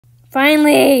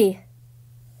Finally!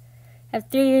 After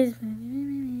 3 years...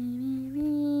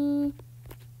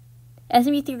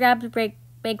 SMG3 grabs a break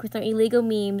with some illegal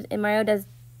memes, and Mario decides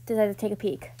to take a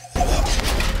peek.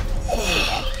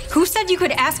 Who said you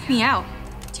could ask me out?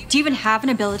 Do you even have an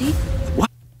ability? What?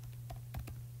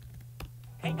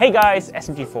 Hey guys,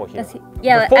 SMG4 here.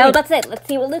 Yeah, I was about to say, let's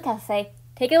see what Luke has to say.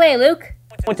 Take it away, Luke.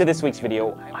 Into this week's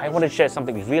video, I want to share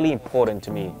something really important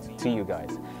to you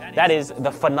guys. That is,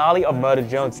 the finale of Murder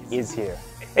Jones is here.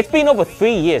 It's been over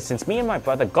 3 years since me and my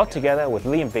brother got together with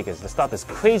Liam Vickers to start this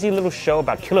crazy little show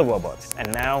about killer robots, and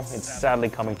now it's sadly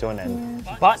coming to an end.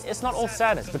 But it's not all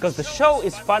sadness, because the show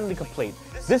is finally complete.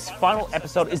 This final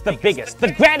episode is the biggest,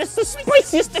 the grandest, the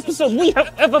spiciest episode we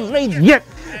have ever made yet!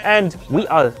 And we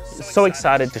are so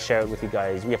excited to share it with you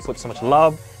guys. We have put so much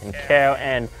love and care,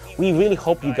 and we really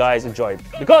hope you guys enjoy it,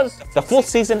 because the full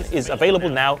season is available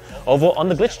now over on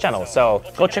the Glitch channel, so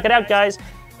go check it out, guys.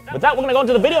 With that, we're gonna go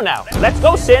into the video now. Let's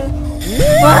go, Sin!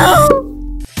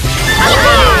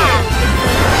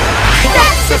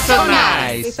 That's so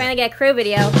nice! We finally get a crew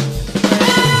video.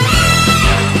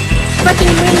 Fucking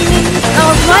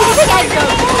oh, why did I go?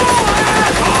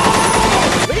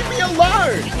 Leave me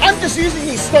alone! I'm just using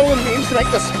these stolen memes to make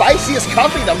the spiciest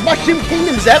coffee the Mushroom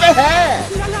Kingdom's ever had!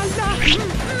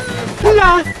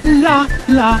 La la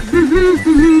la.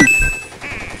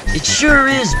 It sure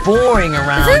is boring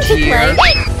around here.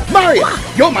 Hey, Mario,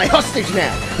 you're my hostage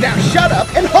now. Now shut up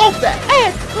and hold that.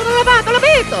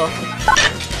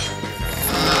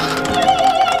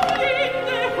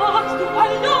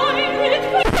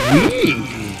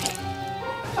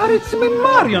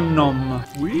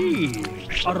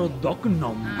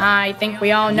 I think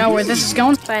we all know where this is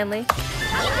going. Finally.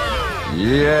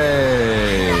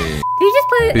 Yay!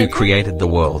 Who created the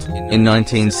world? In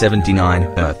 1979,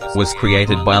 Earth was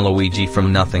created by Luigi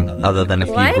from nothing other than a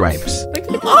few grapes.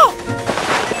 Oh!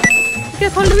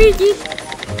 Get on Luigi!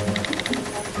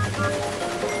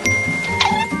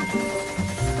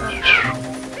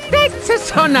 That's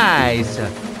so nice! Oh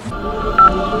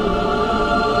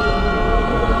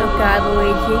god,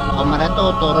 Luigi.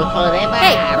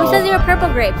 Hey, who says you were purple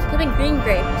grapes? Could have been green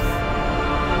grapes.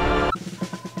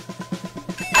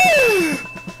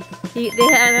 They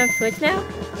have a Switch now?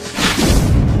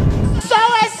 So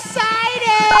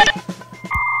excited!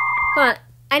 Hold on,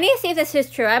 I need to see if this is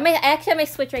true. I actually have my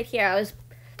Switch right here. I was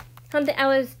trying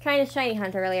to shiny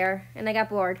hunt earlier, and I got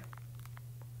bored.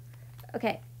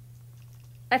 Okay,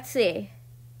 let's see.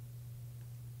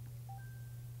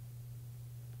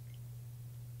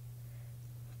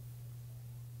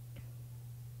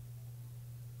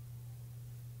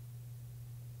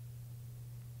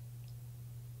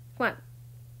 Come on.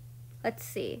 Let's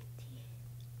see.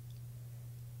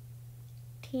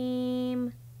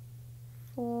 Team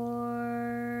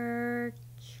Fortress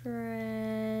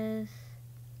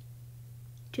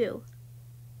 2.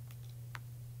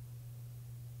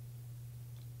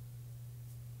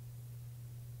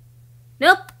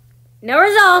 Nope. No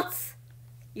results.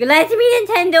 You lied to me,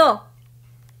 Nintendo.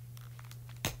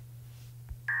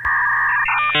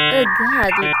 Oh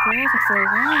god, the graphics are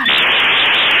loud.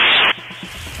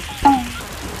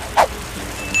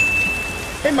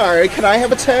 Hey Mario, can I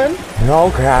have a turn?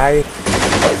 Okay.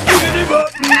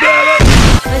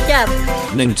 Nice job.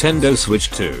 Nintendo Switch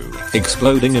 2.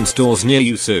 Exploding in stores near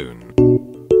you soon.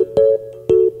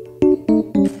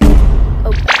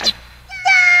 Oh god.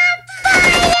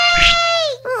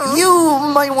 You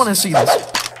might want to see this.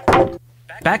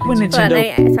 Back when Hold on,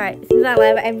 Nintendo... sorry, this is not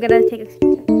live. I'm gonna take a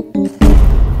screenshot.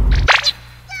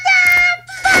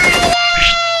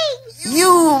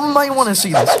 You might want to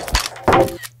see this.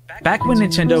 Back when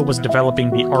Nintendo was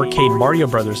developing the arcade Mario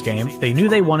Brothers game, they knew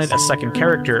they wanted a second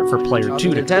character for player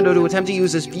 2 to Nintendo to attempt to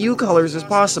use as few colors as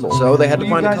possible, so they had to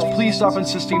find a color. Please stop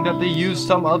insisting that they use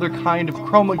some other kind of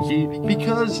chroma key,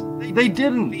 because they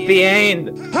didn't. The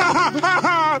end.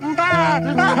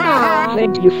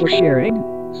 Thank you for sharing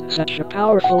such a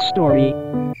powerful story.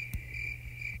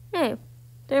 Hey,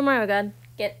 there Mario God.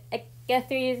 Get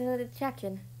 3 years of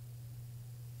distraction.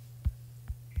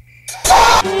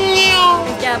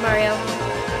 Good job, Mario. Or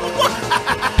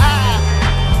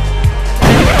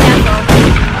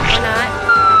not.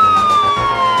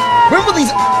 When will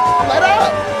these let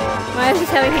up? Mario's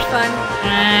just having his fun.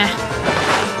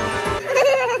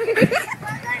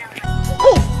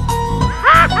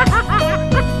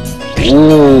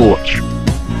 Ooh.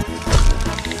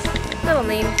 Little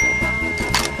mean.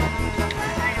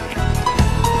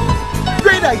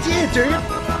 Great idea, dude!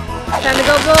 Time to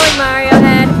go bowling, Mario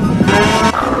head.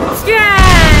 Strike!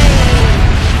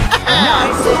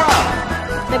 Nice!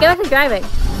 Now get back to driving.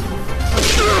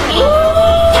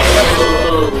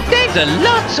 Dang It's a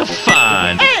lots of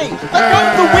fun. Hey, let go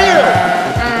of the wheel!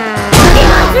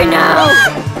 Monster, no!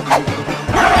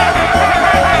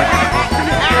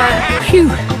 Phew.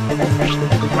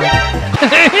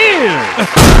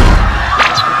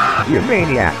 You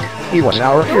maniac. He was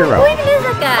our hero. Who even is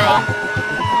that guy?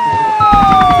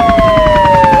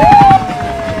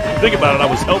 Think about it, I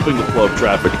was helping the flow of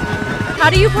traffic. How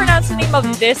do you pronounce the name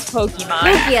of this Pokemon?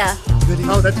 Lugia.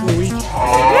 Oh, that's Luigi.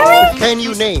 Really? Can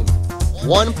you name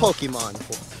one Pokemon?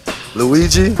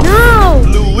 Luigi? No!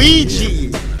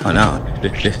 Luigi! Oh no,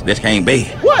 this can't be.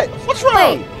 What? What's wrong?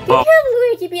 Wait, did you have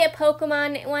Luigi be a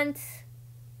Pokemon once?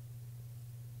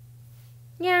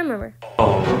 Yeah, I remember.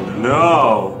 Oh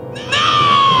no!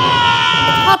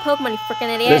 It's called Pokemon, you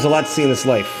freaking idiot. There's a lot to see in this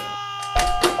life.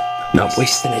 Not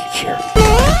wasting it here.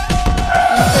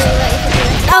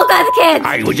 Oh god, the kids!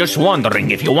 I was just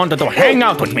wondering if you wanted to hang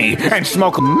out with me and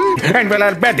smoke and fill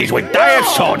our betties with diet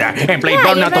soda and play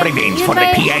Burnout Revenge for the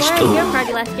PS2. Your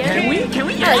party last year. Can we?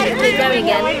 Oh, you're driving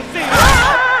again.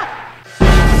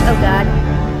 Oh god.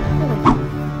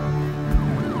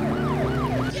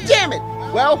 Damn it!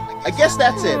 Well, I guess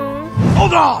that's it.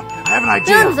 Hold on! I have an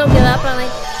idea! Villains don't give up. I'm like,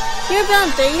 you're a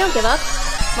villain, sir. You don't give up.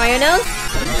 Mario knows?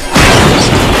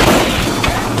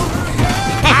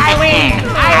 I win!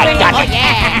 I got it!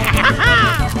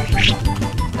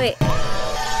 Wait.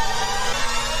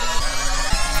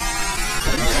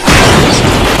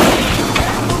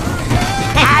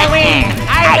 I win! I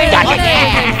got it!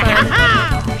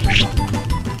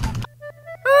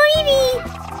 Oh, Evie!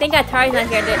 Thank God Tari's not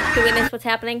here to witness what's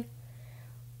happening.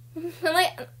 I'm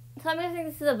like, so I'm gonna think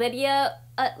this is a video.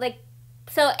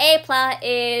 So A plot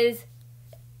is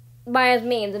Mario's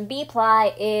memes, and B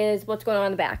plot is what's going on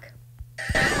in the back.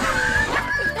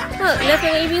 Oh, that's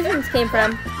where Evie's memes came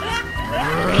from.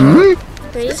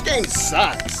 This game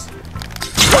sucks.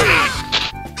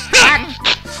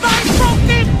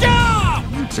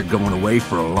 They're going away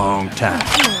for a long time.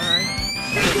 Come on.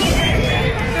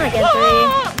 I get 3.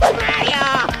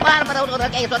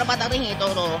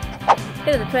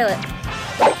 Go to the toilet.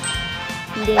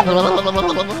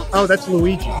 Oh, that's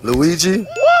Luigi. Luigi?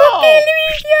 Okay,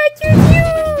 Luigi, I choose you!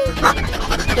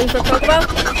 Going for Pokeball?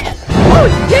 Oh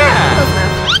yeah!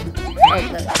 Close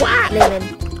enough. Oh, Lemon.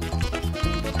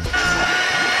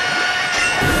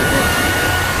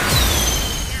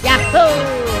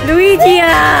 Yahoo!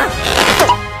 Luigi-a!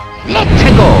 Let's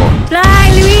go! Fly,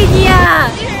 Luigi-a!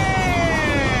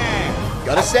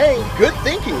 Gotta say, good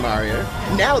thinking, Mario.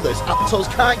 Now those Aptos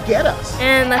can't get us.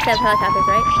 And let's have helicopters,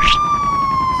 right?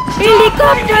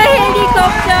 Helicopter!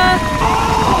 Helicopter!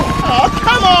 Oh,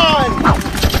 come on!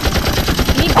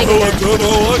 Need bigger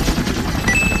guns.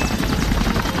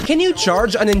 Can you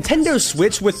charge a Nintendo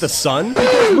Switch with the sun?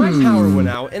 Because my power went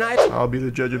out and I'll be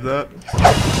the judge of that.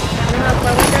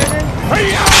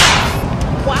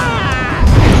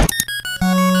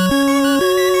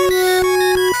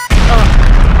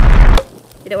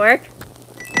 Did it work?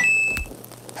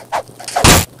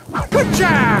 Good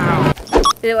job!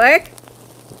 Did it work?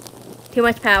 Too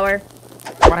much power.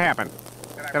 What happened?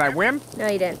 Did I win? No,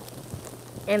 you didn't.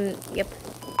 And, yep.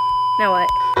 Now what?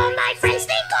 My friends,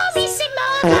 they call me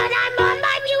Simone, but I'm on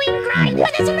my viewing grind.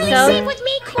 But it's really safe with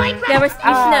me, quite right.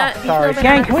 Yeah, sorry.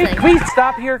 Gang, can we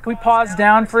stop here? Can we pause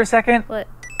down for a second? What?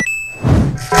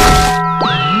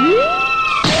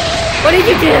 What did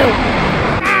you do?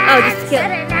 Oh, just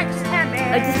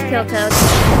kill Toad.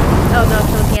 Oh no,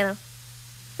 kill the piano.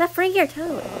 Is that Frankie or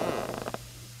Toad?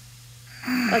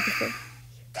 Oh, just kidding.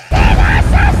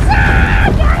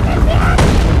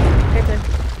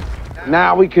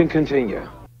 Now we can continue.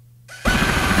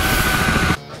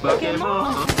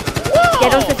 Yeah,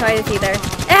 don't try this either.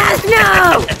 Ass,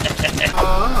 no!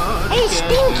 Hey,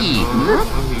 Stinky!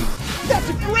 That's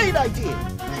a great idea!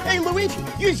 Hey, Luigi,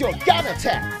 use your gun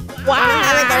attack!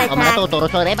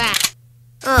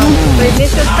 Oh, wait,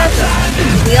 this is special.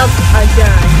 Wheels are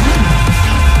done.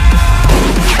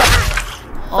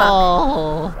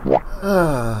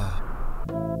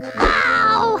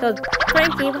 So,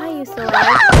 Frankie, why are you so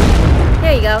loud?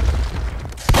 There you go.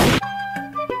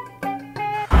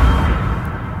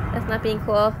 That's not being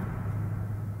cool.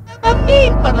 Really?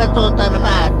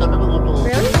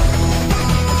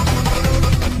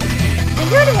 Did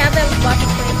you already have that with Block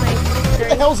 2020? What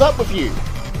the hell's up with you?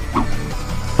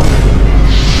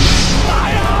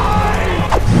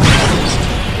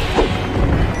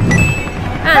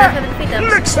 Ah, that's how to defeat them.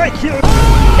 Looks like you.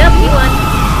 Nope, he won.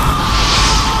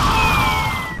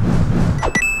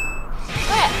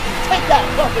 Take that,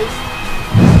 puppies.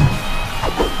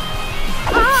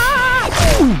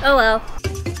 Oh well.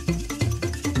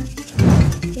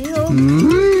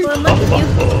 Ew. Well, look at you.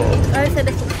 I said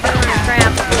this is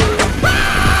crap.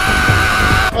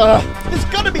 There's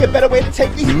gotta be a better way to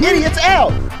take these idiots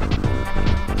out!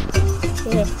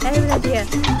 Yeah, I have an idea.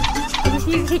 I just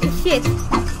need to take a shit.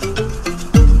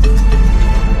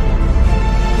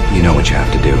 You know what you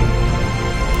have to do.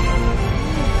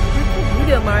 You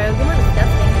do it, Mario. Come on,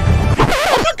 disgusting.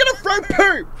 I'm not gonna throw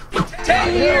poop!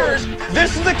 10 years!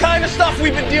 This is the kind of stuff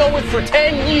we've been dealing with for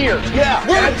 10 years! Yeah!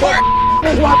 We're involved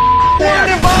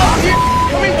here!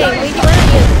 Let me tell you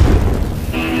something!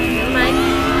 Never mind.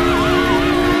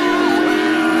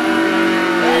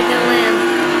 Where are they gonna land?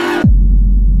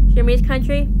 Jimmy's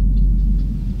country?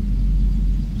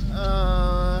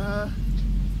 Huh?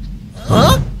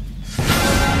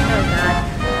 Oh god.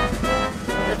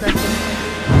 That's not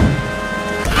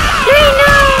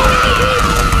Jimmy!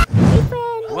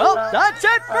 Well, that's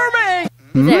it for me!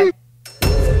 Who's there?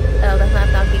 Oh, that's not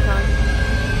Donkey Kong.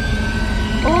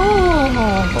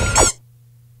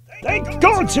 Thank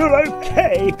God you're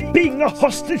okay! Being a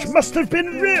hostage must have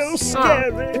been real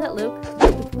scary! Oh, is that Luke?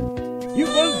 You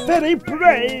were very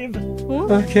brave!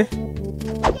 Okay.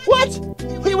 What?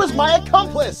 He was my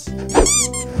accomplice!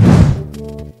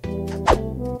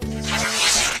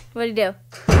 What'd he do?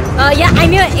 Oh yeah, I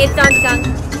knew it! It's Donkey Kong.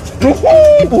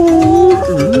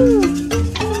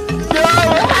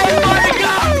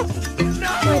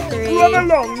 Run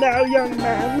along now, young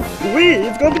man.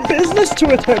 We've got business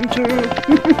to attend to.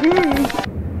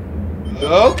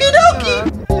 Okie dokie!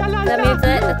 That means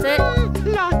it. That's it.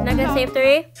 Not gonna save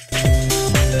 3.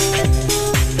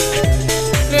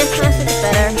 This is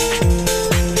better.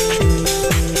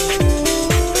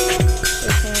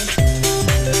 Okay.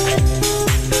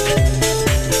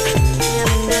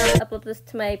 I'm gonna upload this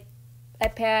to my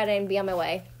iPad and be on my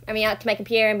way. I mean, out to my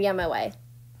computer and be on my way.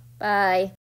 Bye.